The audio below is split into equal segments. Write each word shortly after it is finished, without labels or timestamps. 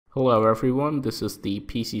Hello everyone, this is the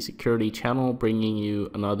PC Security channel bringing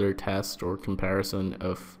you another test or comparison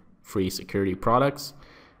of free security products.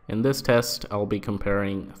 In this test, I'll be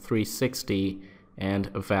comparing 360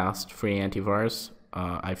 and Avast free antivirus.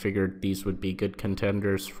 I figured these would be good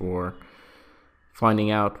contenders for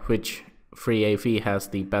finding out which free AV has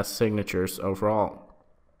the best signatures overall.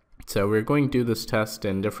 So we're going to do this test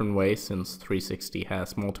in different ways since 360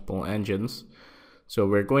 has multiple engines. So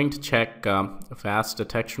we're going to check Avast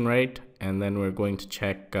detection rate, and then we're going to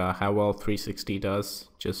check how well 360 does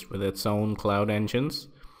just with its own cloud engines.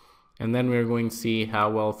 And then we're going to see how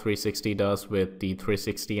well 360 does with the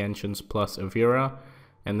 360 engines plus Avira.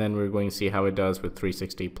 And then we're going to see how it does with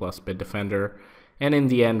 360 plus Bitdefender. And in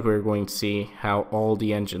the end, we're going to see how all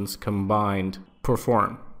the engines combined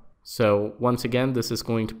perform. So once again, this is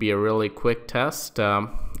going to be a really quick test.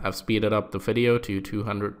 I've speeded up the video to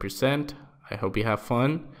 200%. I hope you have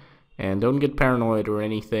fun, and don't get paranoid or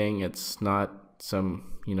anything. It's not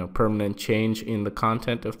some, permanent change in the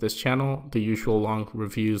content of this channel. The usual long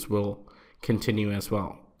reviews will continue as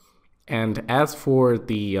well. And as for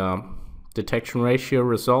the detection ratio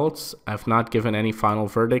results, I've not given any final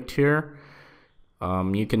verdict here.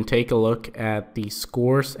 You can take a look at the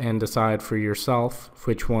scores and decide for yourself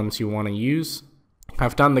which ones you want to use.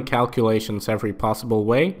 I've done the calculations every possible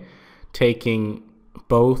way, taking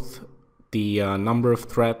both the number of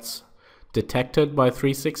threats detected by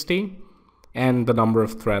 360 and the number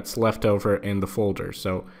of threats left over in the folder.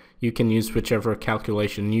 So you can use whichever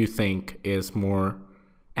calculation you think is more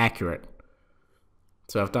accurate.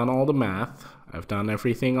 So I've done all the math. I've done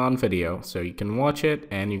everything on video, so you can watch it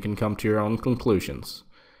and you can come to your own conclusions.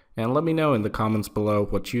 And let me know in the comments below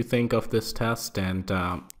what you think of this test and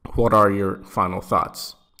what are your final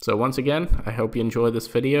thoughts. So once again, I hope you enjoyed this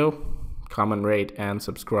video. Comment, rate, and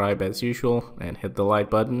subscribe as usual, and hit the like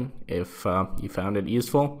button if you found it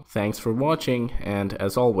useful. Thanks for watching, and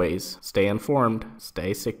as always, stay informed,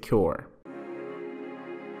 stay secure.